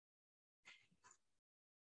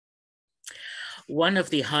One of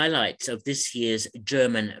the highlights of this year's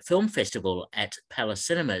German Film Festival at Palace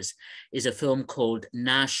Cinemas is a film called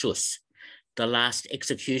Nahschuss, The Last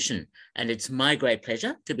Execution. And it's my great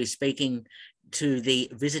pleasure to be speaking to the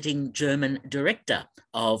visiting German director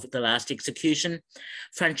of The Last Execution,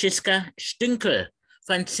 Franziska Stuenkel.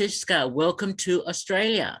 Franziska, welcome to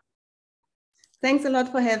Australia. Thanks a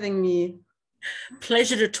lot for having me.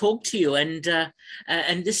 Pleasure to talk to you, and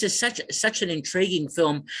this is such an intriguing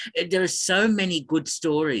film. There are so many good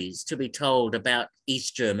stories to be told about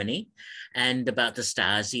East Germany, and about the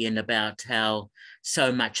Stasi, and about how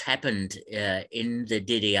so much happened in the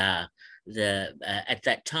DDR at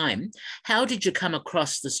that time. How did you come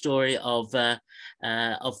across the story of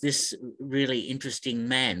this really interesting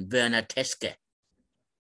man, Werner Teske?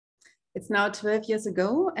 It's now 12 years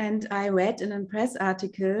ago, and I read in a press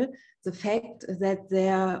article the fact that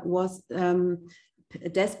there was a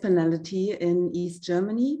death penalty in East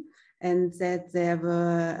Germany, and that there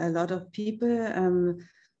were a lot of people,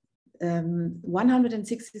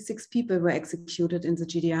 166 people were executed in the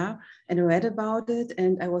GDR, and I read about it,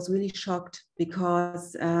 and I was really shocked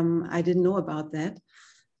because I didn't know about that.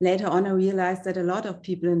 Later on, I realized that a lot of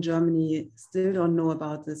people in Germany still don't know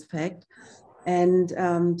about this fact. And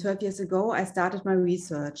 12 years ago, I started my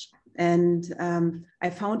research, and I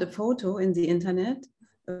found a photo in the internet,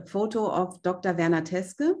 a photo of Dr. Werner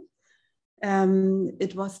Teske.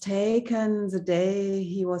 It was taken the day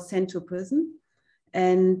he was sent to prison,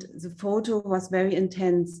 and the photo was very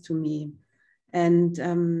intense to me. And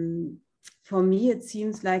for me, it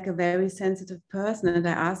seems like a very sensitive person, and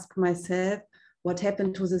I asked myself, what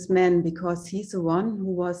happened to this man, because he's the one who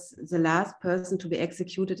was the last person to be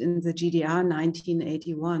executed in the GDR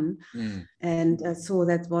 1981. And so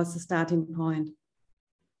that was the starting point.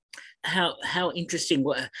 How interesting.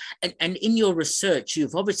 And in your research,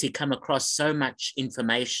 you've obviously come across so much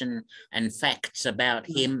information and facts about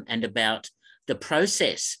him and about the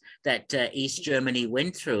process that East Germany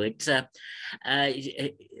went through.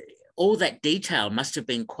 All that detail must have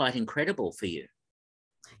been quite incredible for you.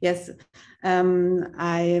 Yes,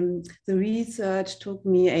 the research took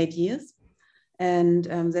me 8 years, and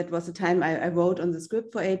that was the time I wrote on the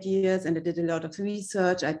script for 8 years, and I did a lot of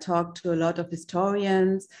research. I talked to a lot of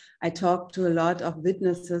historians. I talked to a lot of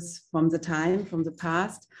witnesses from the time, from the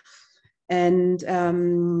past, and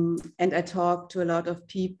I talked to a lot of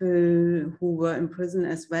people who were in prison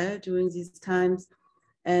as well during these times.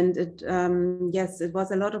 And yes, it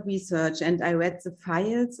was a lot of research, and I read the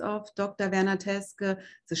files of Dr. Werner Teske,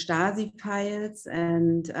 the Stasi files,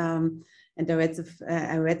 and I read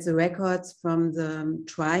the records from the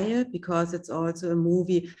trial, because it's also a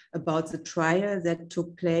movie about the trial that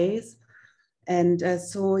took place. And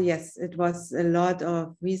so yes, it was a lot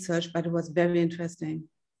of research, but it was very interesting.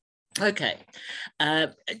 Okay,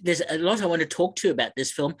 there's a lot I want to talk to you about this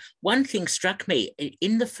film. One thing struck me,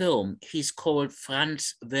 in the film, he's called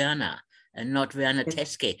Franz Werner and not Werner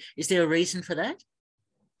Teske. Is there a reason for that?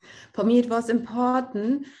 For me, it was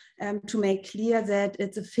important to make clear that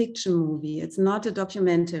it's a fiction movie. It's not a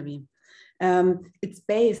documentary. It's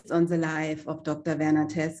based on the life of Dr. Werner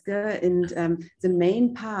Teske, and the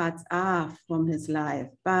main parts are from his life,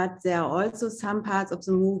 but there are also some parts of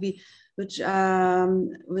the movie which I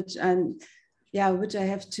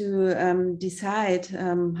have to decide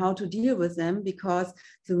how to deal with them, because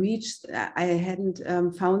I hadn't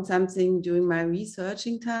found something during my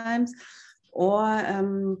researching times, or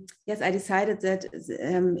yes, I decided that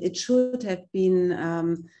it should have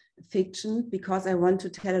been fiction, because I want to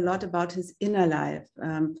tell a lot about his inner life.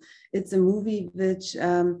 It's a movie which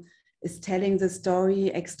is telling the story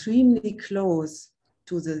extremely close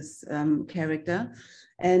to this character.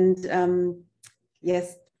 And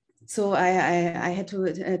yes, so I had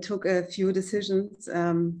to took a few decisions.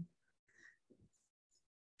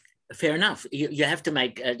 Fair enough. You have to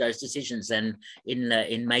make those decisions then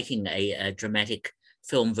in making a dramatic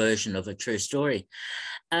film version of a true story.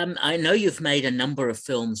 I know you've made a number of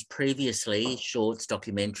films previously, shorts,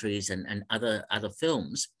 documentaries, and other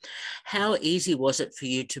films. How easy was it for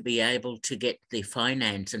you to be able to get the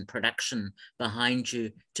finance and production behind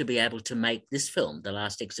you to be able to make this film, The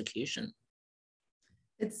Last Execution?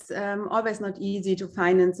 It's always not easy to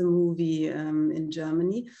finance a movie in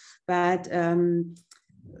Germany, but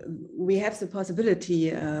we have the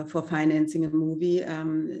possibility for financing a movie.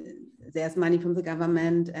 There's money from the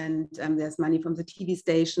government, and there's money from the TV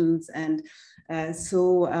stations, and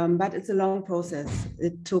but it's a long process.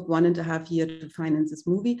 It took 1.5 years to finance this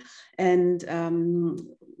movie, and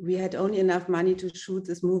we had only enough money to shoot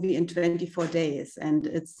this movie in 24 days, and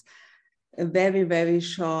it's a very, very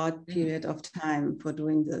short period of time for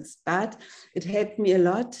doing this. But it helped me a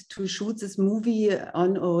lot to shoot this movie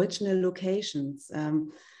on original locations.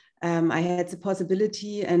 I had the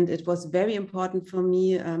possibility, and it was very important for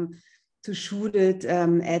me to shoot it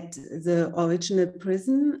at the original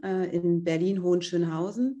prison in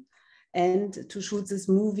Berlin-Hohenschönhausen, and to shoot this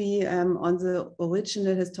movie on the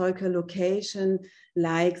original historical location,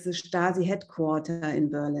 like the Stasi headquarters in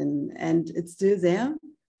Berlin. And it's still there.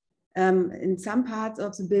 In some parts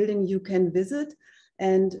of the building you can visit,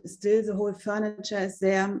 and still the whole furniture is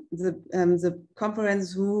there. The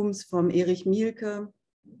conference rooms from Erich Mielke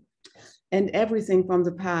and everything from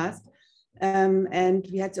the past. And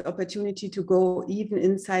we had the opportunity to go even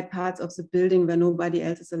inside parts of the building where nobody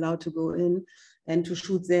else is allowed to go in, and to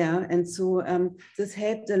shoot there. And so this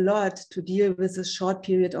helped a lot to deal with a short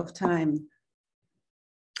period of time.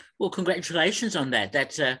 Well, congratulations on that.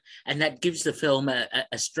 And that gives the film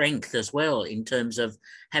a strength as well in terms of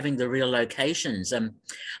having the real locations.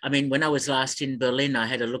 I mean, when I was last in Berlin, I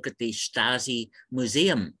had a look at the Stasi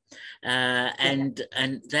Museum, and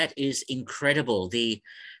that is incredible. The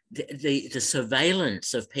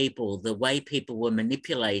surveillance of people, the way people were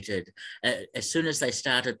manipulated. As soon as they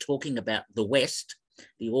started talking about the West,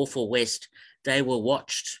 the awful West, they were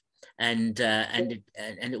watched. And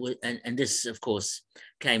this, of course,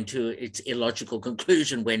 came to its illogical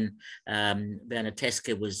conclusion when Werner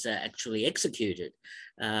Teske was actually executed.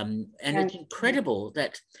 And it's incredible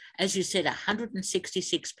that, as you said,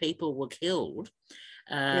 166 people were killed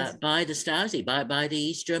by the Stasi, by the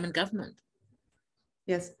East German government.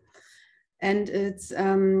 Yes. And it's,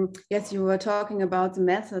 yes, you were talking about the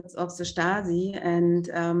methods of the Stasi, and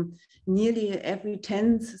nearly every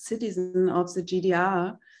 10th citizen of the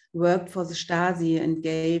GDR worked for the Stasi and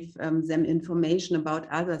gave them information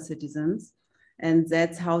about other citizens. And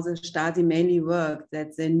that's how the Stasi mainly worked,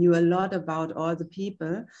 that they knew a lot about all the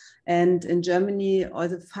people. And in Germany, all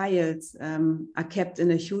the files are kept in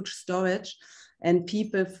a huge storage, and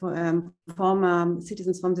people, former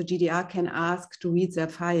citizens from the GDR, can ask to read their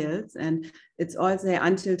files. And it's also,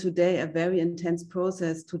 until today, a very intense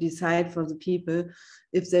process to decide for the people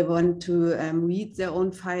if they want to read their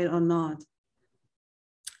own file or not.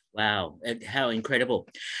 Wow, how incredible.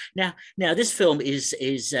 Now this film is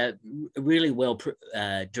really well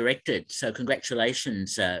directed. So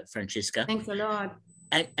congratulations, Franziska. Thanks a lot.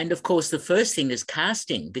 And of course, the first thing is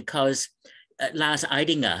casting, because Lars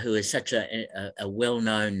Eidinger, who is such a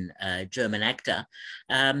well-known German actor,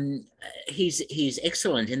 he's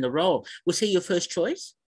excellent in the role. Was he your first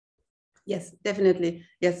choice? Yes, definitely.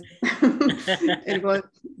 Yes. It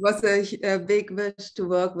was a big wish to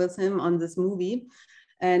work with him on this movie.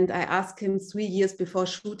 And I asked him 3 years before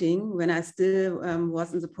shooting, when I still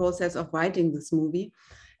was in the process of writing this movie.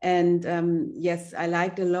 And yes, I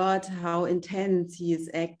liked a lot how intense he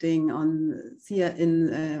is acting on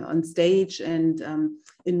stage and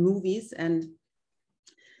in movies. And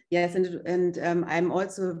yes, and I'm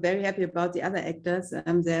also very happy about the other actors.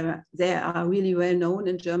 They are really well known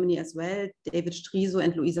in Germany as well, David Striso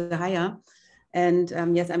and Luise Heyer. And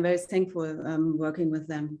yes, I'm very thankful working with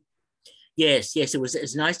them. Yes,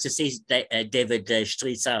 it's nice to see David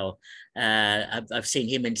Striso. I've seen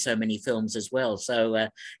him in so many films as well. So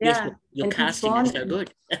yes, your casting is so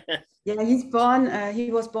good. Yeah,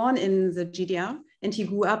 he was born in the GDR, and he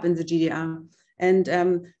grew up in the GDR. And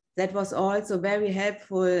that was also very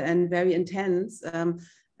helpful and very intense,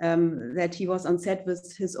 that he was on set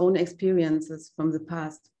with his own experiences from the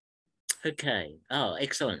past. Okay. Oh,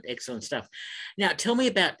 excellent stuff. Now, tell me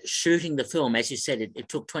about shooting the film. As you said, it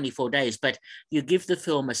took 24 days, but you give the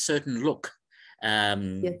film a certain look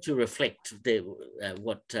yes, to reflect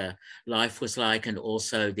what life was like, and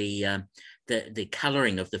also the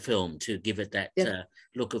colouring of the film to give it that yes,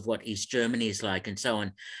 look of what East Germany is like, and so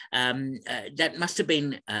on. That must have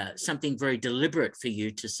been something very deliberate for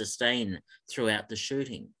you to sustain throughout the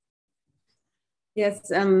shooting.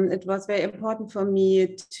 Yes, it was very important for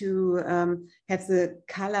me to have the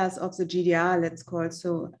colors of the GDR, let's call it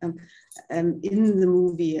so, in the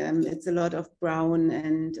movie. It's a lot of brown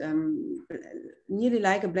and nearly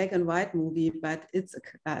like a black and white movie, but it's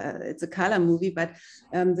a color movie. But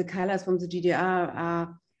the colors from the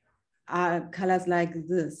GDR are colors like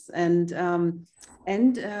this, and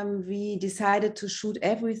we decided to shoot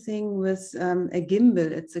everything with a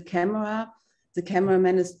gimbal. It's a camera. The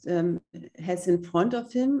cameraman has in front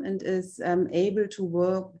of him and is able to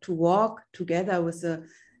walk together with the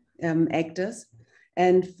actors.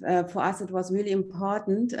 And for us, it was really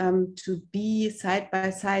important to be side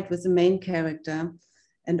by side with the main character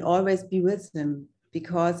and always be with him,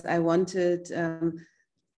 because I wanted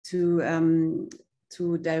to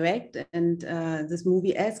to direct and this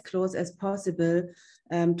movie as close as possible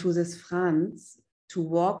to this Franz, to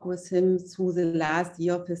walk with him through the last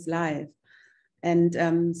year of his life.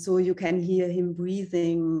 And so you can hear him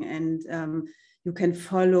breathing, and you can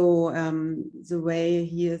follow the way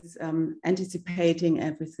he is anticipating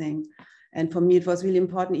everything. And for me, it was really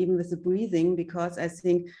important, even with the breathing, because I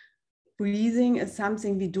think breathing is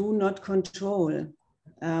something we do not control.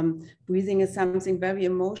 Breathing is something very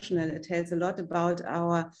emotional. It tells a lot about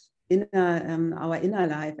our inner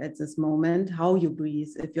life at this moment, how you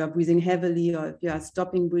breathe, if you are breathing heavily or if you are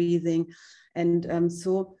stopping breathing. And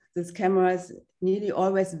so this camera is nearly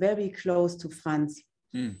always very close to Franz.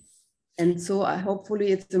 Mm. And so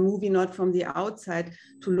hopefully it's a movie not from the outside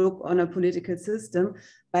to look on a political system,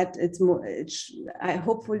 but it's more,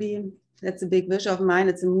 hopefully, that's a big wish of mine,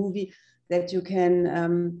 it's a movie that you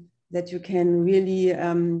can really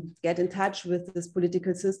get in touch with this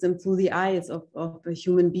political system through the eyes of a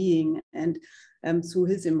human being and through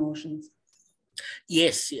his emotions.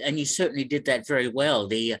 Yes, and you certainly did that very well.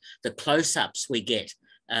 The close-ups we get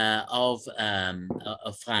of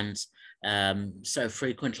Franz so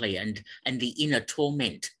frequently, and the inner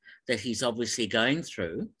torment that he's obviously going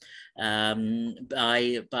through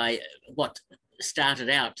by what started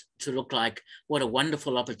out to look like what a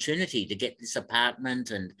wonderful opportunity to get this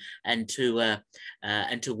apartment and to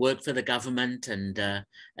work for the government, and then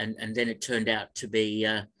it turned out to be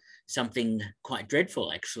something quite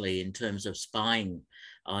dreadful, actually, in terms of spying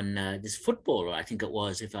on this footballer, I think it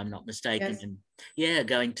was, if I'm not mistaken. Yes. And yeah,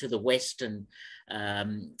 going to the West, and I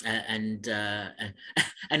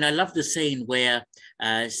love the scene where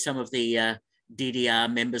some of the DDR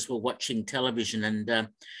members were watching television, and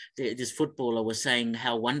this footballer was saying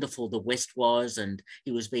how wonderful the West was, and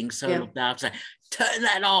he was being so looked after. Like, turn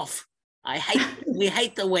that off! We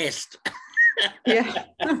hate the West. Yeah.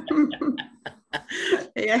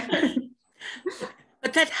 Yeah.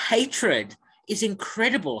 But that hatred is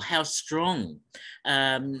incredible, how strong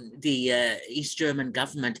the East German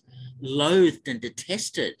government loathed and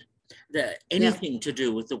detested anything to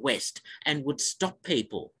do with the West, and would stop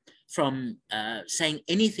people from saying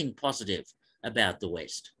anything positive about the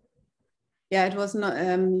West. Yeah, it was not,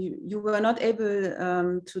 you were not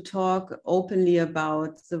able to talk openly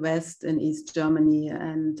about the West in East Germany,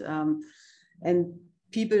 and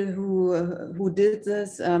people who did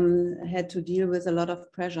this had to deal with a lot of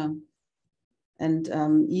pressure, and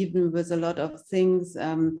even with a lot of things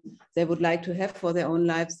they would like to have for their own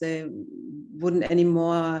lives, they wouldn't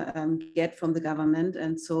anymore get from the government.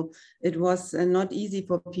 And so it was not easy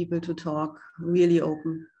for people to talk really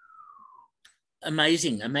open.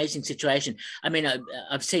 Amazing situation. I mean,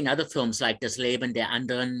 I've seen other films like Das Leben der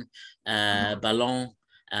anderen, Ballon,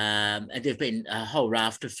 and there've been a whole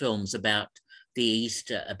raft of films about the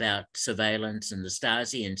East, about surveillance and the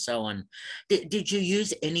Stasi and so on. Did you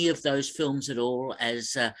use any of those films at all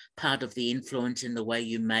as part of the influence in the way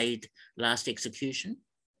you made Last Execution?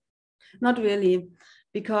 Not really,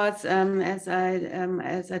 because as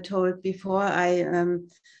I told before, I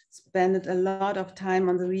spent a lot of time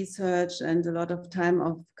on the research and a lot of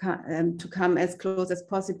time to come as close as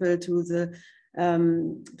possible to the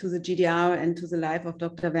GDR and to the life of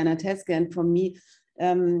Dr. Werner Teske. And for me,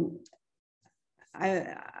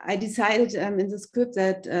 I decided in the script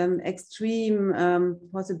that extreme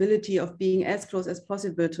possibility of being as close as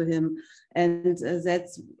possible to him, and that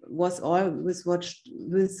was always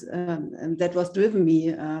that was driven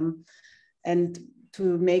me, and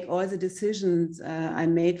to make all the decisions I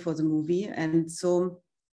made for the movie. And so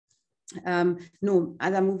no,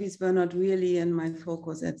 other movies were not really in my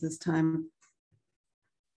focus at this time.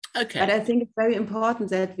 Okay. But I think it's very important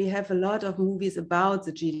that we have a lot of movies about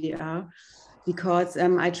the GDR, because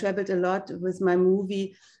I traveled a lot with my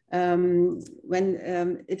movie when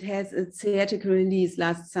it has a theatrical release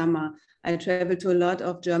last summer. I traveled to a lot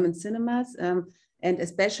of German cinemas, and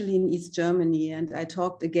especially in East Germany. And I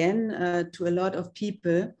talked again to a lot of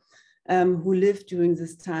people who lived during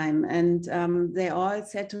this time. And they all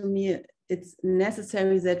said to me, it's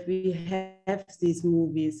necessary that we have these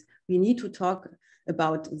movies. We need to talk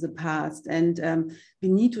about the past, and we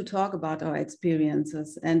need to talk about our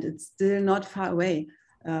experiences, and it's still not far away,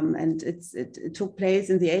 and it took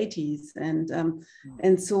place in the 80s,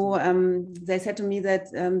 and so they said to me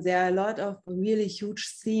that there are a lot of really huge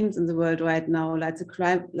themes in the world right now, like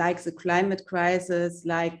the climate crisis,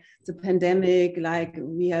 like the pandemic, like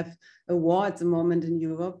we have a war at the moment in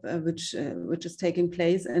Europe, which is taking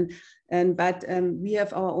place, but we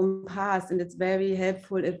have our own past, and it's very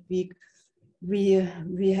helpful if we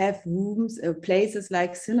have rooms, places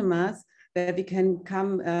like cinemas where we can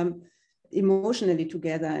come emotionally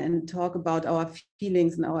together and talk about our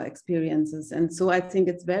feelings and our experiences. And so I think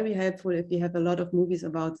it's very helpful if we have a lot of movies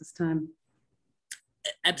about this time.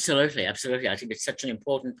 Absolutely, absolutely. I think it's such an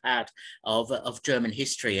important part of German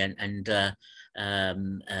history and of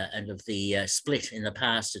the split in the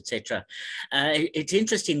past, etc. It's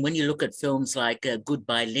interesting when you look at films like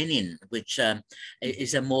Goodbye Lenin, which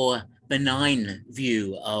is a more benign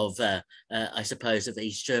view of, I suppose, of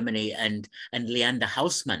East Germany, and Leander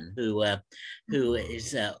Hausmann, who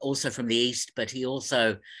is also from the East, but he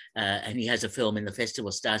also and he has a film in the festival,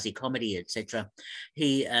 Stasi Comedy, etc.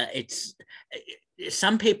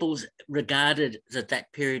 Some people regarded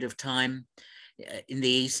that period of time in the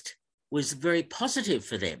East was very positive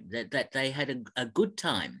for them, that they had a good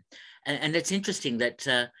time. And it's interesting that,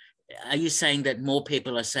 are you saying that more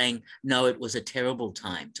people are saying, no, it was a terrible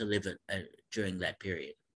time to live during that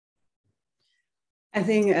period? I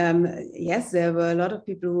think, yes, there were a lot of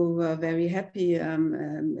people who were very happy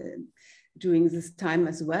during this time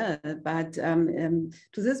as well. But to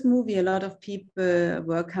this movie, a lot of people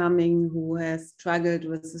were coming who has struggled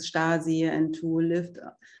with the Stasi and who lived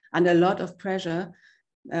under a lot of pressure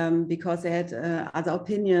because they had other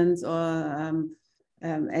opinions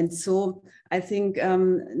and so I think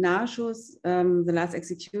Nahschuss, The Last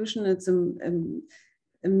Execution, it's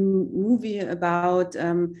a movie about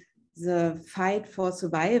the fight for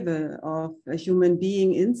survival of a human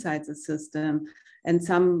being inside the system, and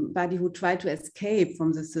somebody who tried to escape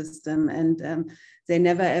from the system, and they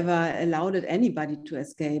never ever allowed anybody to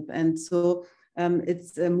escape. And so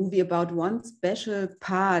it's a movie about one special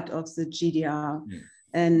part of the GDR.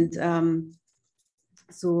 And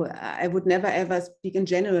so I would never ever speak in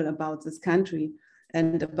general about this country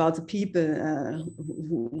and about the people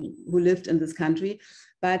who lived in this country.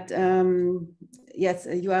 But yes,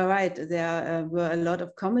 you are right. There were a lot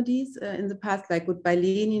of comedies in the past, like Goodbye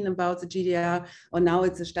Lenin about the GDR, or now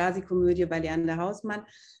it's a Stasi-Komödie by Leander Hausmann.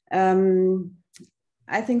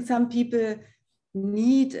 I think some people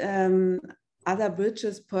need other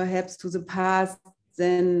bridges perhaps to the past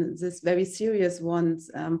than this very serious ones.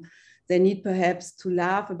 They need perhaps to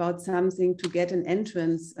laugh about something to get an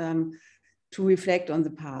entrance to reflect on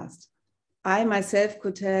the past. I myself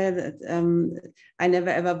could tell that I never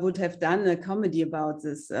ever would have done a comedy about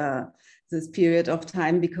this period of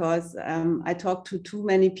time, because I talked to too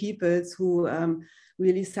many people who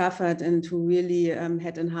really suffered and who really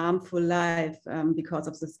had a harmful life because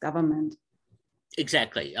of this government.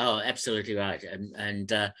 Exactly. Oh, absolutely right.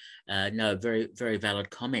 And no, very, very valid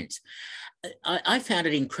comments. I found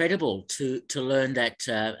it incredible to learn that,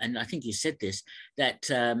 and I think you said this, that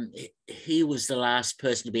he was the last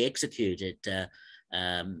person to be executed,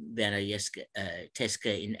 Werner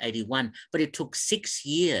Teske, in 81, but it took 6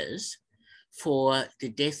 years for the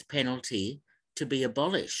death penalty to be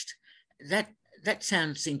abolished. That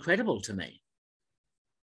sounds incredible to me.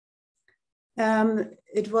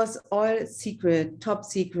 It was all secret, top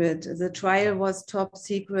secret. The trial was top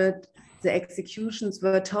secret. The executions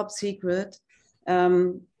were top secret.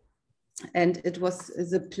 And it was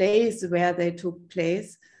the place where they took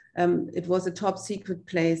place. It was a top secret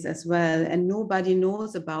place as well. And nobody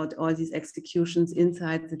knows about all these executions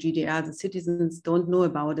inside the GDR. The citizens don't know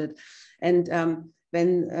about it. And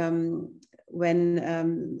when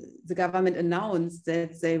the government announced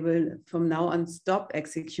that they will from now on stop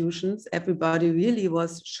executions, everybody really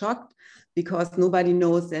was shocked, because nobody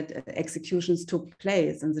knows that executions took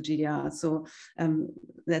place in the GDR. So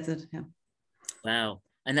that's it. Yeah. Wow.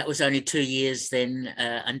 And that was only 2 years then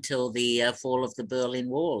until the fall of the Berlin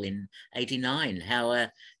Wall in 89.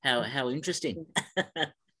 How interesting.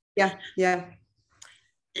 Yeah.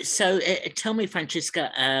 So tell me, Franziska,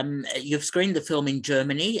 you've screened the film in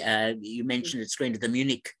Germany. You mentioned it screened at the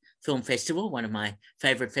Munich Film Festival, one of my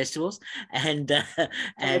favorite festivals, and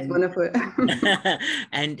that's wonderful.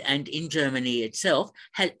 and in Germany itself,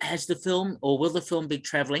 has the film, or will the film be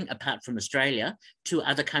traveling apart from Australia to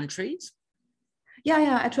other countries?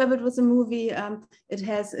 Yeah, I traveled with the movie. It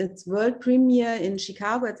has its world premiere in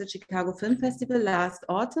Chicago at the Chicago Film Festival last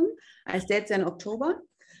autumn. I stayed there in October.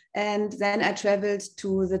 And then I traveled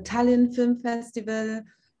to the Tallinn Film Festival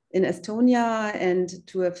in Estonia, and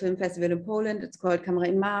to a film festival in Poland. It's called Camera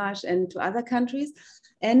Image, and to other countries.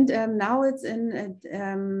 And now it's in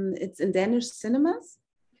Danish cinemas.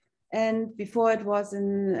 And before it was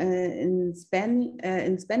in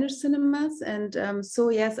Spanish cinemas. And so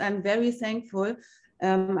yes, I'm very thankful.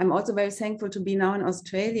 I'm also very thankful to be now in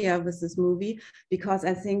Australia with this movie, because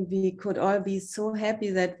I think we could all be so happy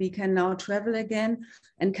that we can now travel again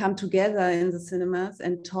and come together in the cinemas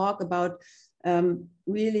and talk about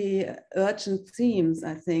really urgent themes,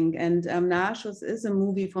 I think. And Nahschuss is a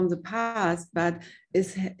movie from the past, but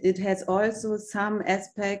it has also some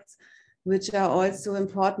aspects which are also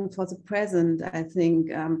important for the present, I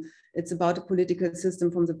think. It's about a political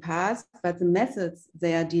system from the past, but the methods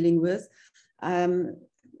they are dealing with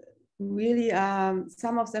really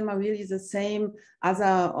some of them are really the same other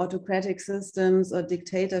autocratic systems or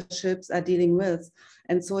dictatorships are dealing with.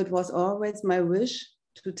 And so it was always my wish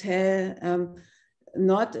to tell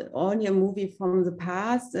not only a movie from the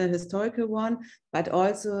past, a historical one, but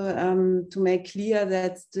also to make clear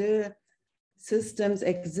that still systems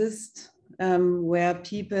exist where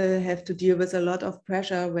people have to deal with a lot of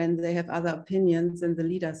pressure when they have other opinions than the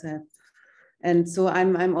leaders have. And so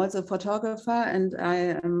I'm also a photographer, and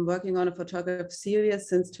I am working on a photography series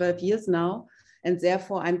since 12 years now. And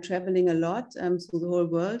therefore I'm traveling a lot through the whole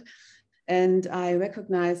world. And I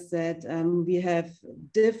recognize that we have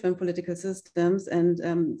different political systems, and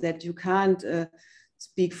that you can't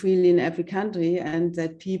speak freely in every country, and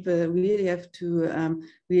that people really have to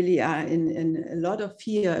really are in a lot of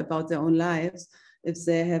fear about their own lives if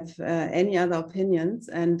they have any other opinions.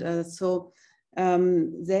 And so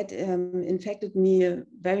that infected me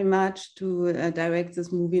very much to direct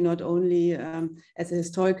this movie, not only as a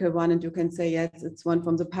historical one, and you can say, yes, it's one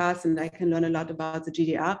from the past and I can learn a lot about the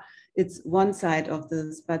GDR. It's one side of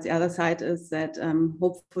this, but the other side is that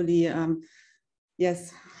hopefully,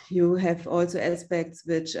 yes, you have also aspects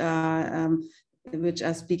which are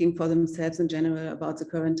speaking for themselves in general about the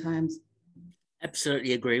current times.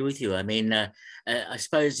 Absolutely agree with you. I mean, I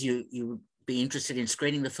suppose you would be interested in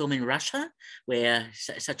screening the film in Russia, where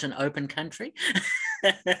such an open country.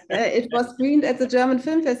 It was screened at the German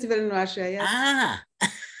Film Festival in Russia, yes. Ah.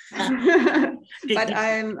 But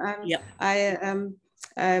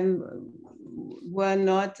were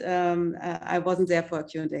not. I wasn't there for a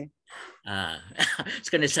Q&A. I was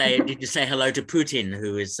going to say, did you say hello to Putin,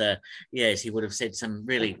 who is, yes, he would have said some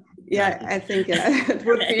really... Yeah, I think it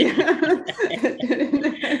would be.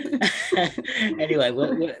 Anyway,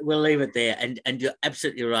 we'll leave it there. And you're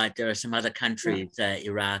absolutely right. There are some other countries,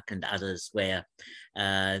 Iraq and others, where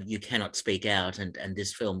you cannot speak out. And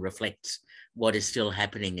this film reflects what is still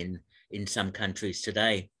happening in some countries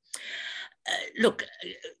today. Look,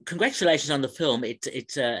 congratulations on the film.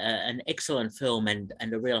 It's an excellent film and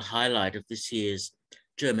a real highlight of this year's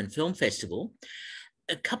German Film Festival.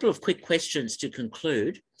 A couple of quick questions to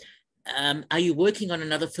conclude. Are you working on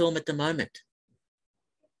another film at the moment?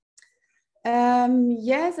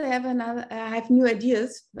 Yes, I have new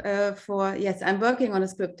ideas yes, I'm working on a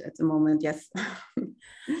script at the moment, yes.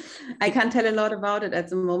 I can't tell a lot about it at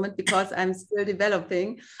the moment because I'm still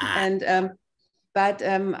developing. But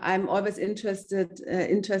I'm always interested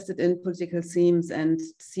in political themes and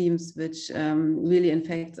themes which really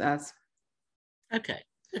infect us. Okay.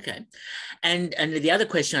 And the other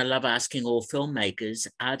question I love asking all filmmakers,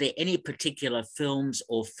 are there any particular films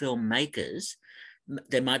or filmmakers,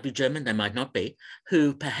 they might be German, they might not be,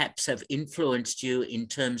 who perhaps have influenced you in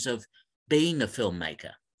terms of being a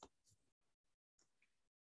filmmaker?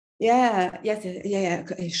 Yeah,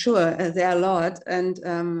 sure. There are a lot, and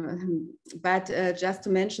but just to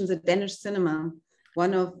mention the Danish cinema,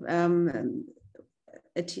 one of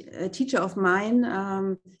a teacher of mine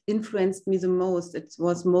influenced me the most. It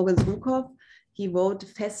was Mogens Rukov. He wrote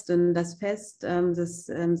Festen, das Fest,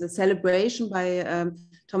 the celebration by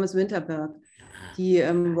Thomas Winterberg. He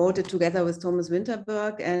wrote it together with Thomas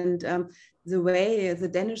Winterberg, and the way the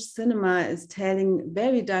Danish cinema is telling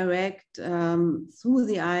very direct, through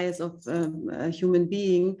the eyes of a human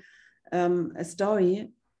being, a story.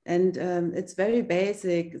 And it's very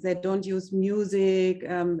basic. They don't use music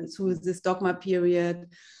through this dogma period.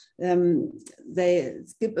 They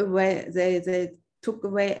skip away, they took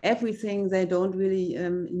away everything they don't really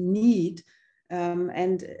need.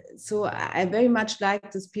 And so I very much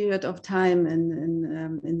like this period of time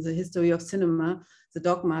in the history of cinema, the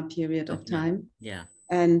dogma period of time. Yeah.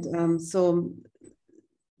 And so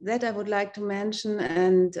that I would like to mention.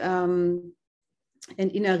 And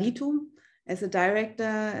Inarritu, as a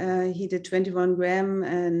director, he did 21 Gram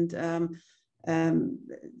and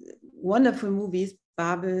wonderful movies,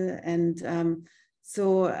 Babel. And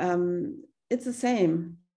so it's the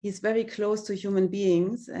same. He's very close to human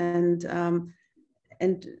beings, and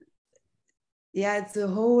yeah, it's a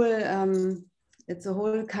whole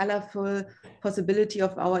colorful possibility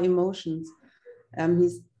of our emotions.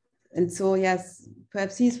 And so yes,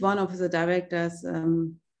 perhaps he's one of the directors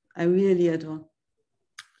I really adore.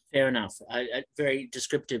 Fair enough. Very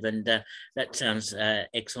descriptive, and that sounds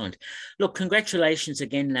excellent. Look, congratulations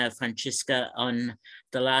again, Franziska, on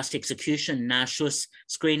the last execution, Nahschuss,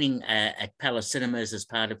 screening at Palace Cinemas as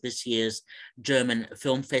part of this year's German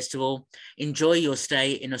Film Festival. Enjoy your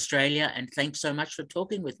stay in Australia, and thanks so much for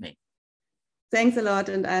talking with me. Thanks a lot,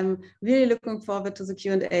 and I'm really looking forward to the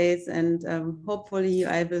Q&As, and hopefully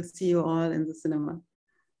I will see you all in the cinema.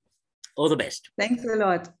 All the best. Thanks a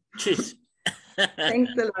lot. Tschüss.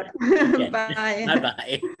 Thanks a lot. Yeah.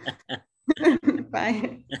 Bye. Bye-bye.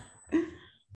 Bye.